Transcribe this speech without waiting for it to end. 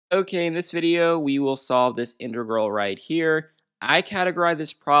Okay, in this video, we will solve this integral right here. I categorize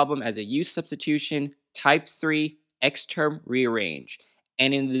this problem as a use substitution, type 3, x-term rearrange.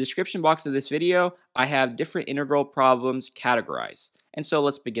 And in the description box of this video, I have different integral problems categorized. And so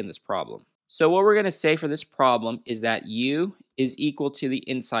let's begin this problem. So what we're going to say for this problem is that u is equal to the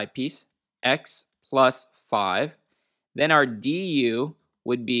inside piece, x plus 5. Then our du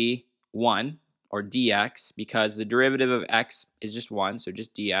would be 1. Or dx, because the derivative of x is just 1, so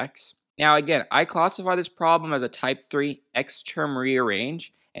just dx. Now again, I classify this problem as a type 3 x-term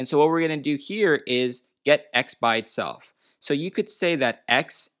rearrange, and so what we're going to do here is get x by itself. So you could say that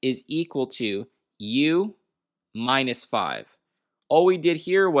x is equal to u minus 5. All we did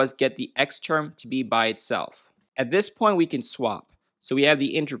here was get the x term to be by itself. At this point we can swap. So we have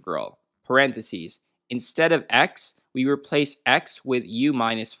the integral, parentheses. Instead of x, we replace x with u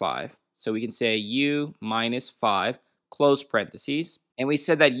minus 5. So we can say u minus 5, close parentheses. And we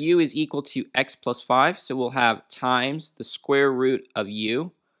said that u is equal to x plus 5, so we'll have times the square root of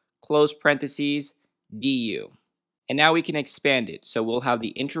u, close parentheses, du. And now we can expand it. So we'll have the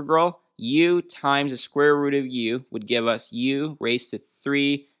integral u times the square root of u would give us u raised to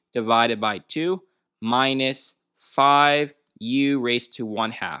 3 divided by 2 minus 5u raised to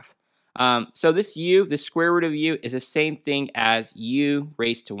 1/2. So this u, the square root of u, is the same thing as u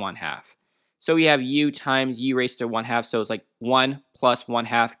raised to 1/2. So we have u times u raised to 1/2, so it's like 1 plus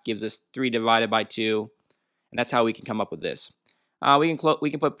 1/2 gives us 3 divided by 2, and that's how we can come up with this. We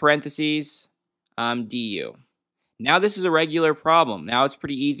can put parentheses du. Now this is a regular problem. Now it's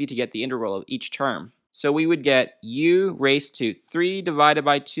pretty easy to get the integral of each term. So we would get u raised to 3 divided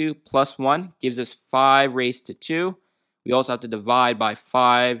by 2 plus 1 gives us 5 raised to 2. We also have to divide by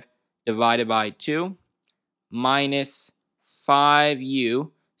 5 divided by 2 minus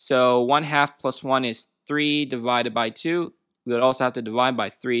 5u. So 1/2 plus 1 is 3 divided by 2. We would also have to divide by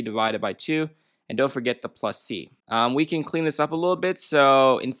 3 divided by 2. And don't forget the plus c. We can clean this up a little bit.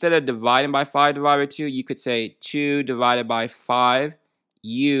 So instead of dividing by 5 divided by 2, you could say 2 divided by 5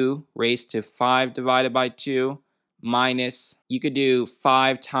 u raised to 5 divided by 2 minus, you could do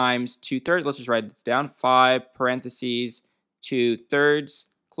 5 times 2/3. Let's just write this down. 5 parentheses 2/3,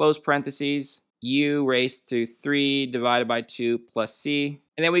 close parentheses, u raised to 3 divided by 2 plus c.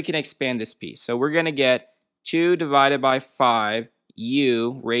 And then we can expand this piece. So we're going to get 2 divided by 5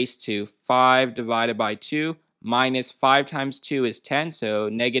 u raised to 5 divided by 2 minus 5 times 2 is 10. So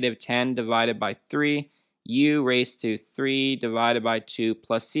negative 10 divided by 3 u raised to 3 divided by 2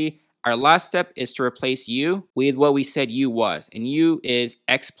 plus c. Our last step is to replace u with what we said u was. And u is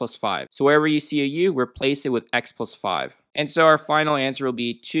x plus 5. So wherever you see a u, replace it with x plus 5. And so our final answer will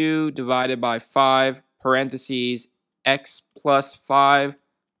be 2 divided by 5 parentheses x plus 5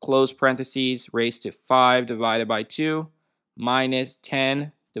 close parentheses raised to 5 divided by 2 minus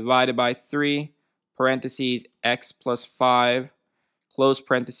 10 divided by 3 parentheses x plus 5 close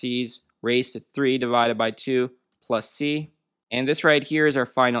parentheses raised to 3 divided by 2 plus c. And this right here is our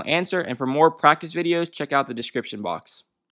final answer. And for more practice videos, check out the description box.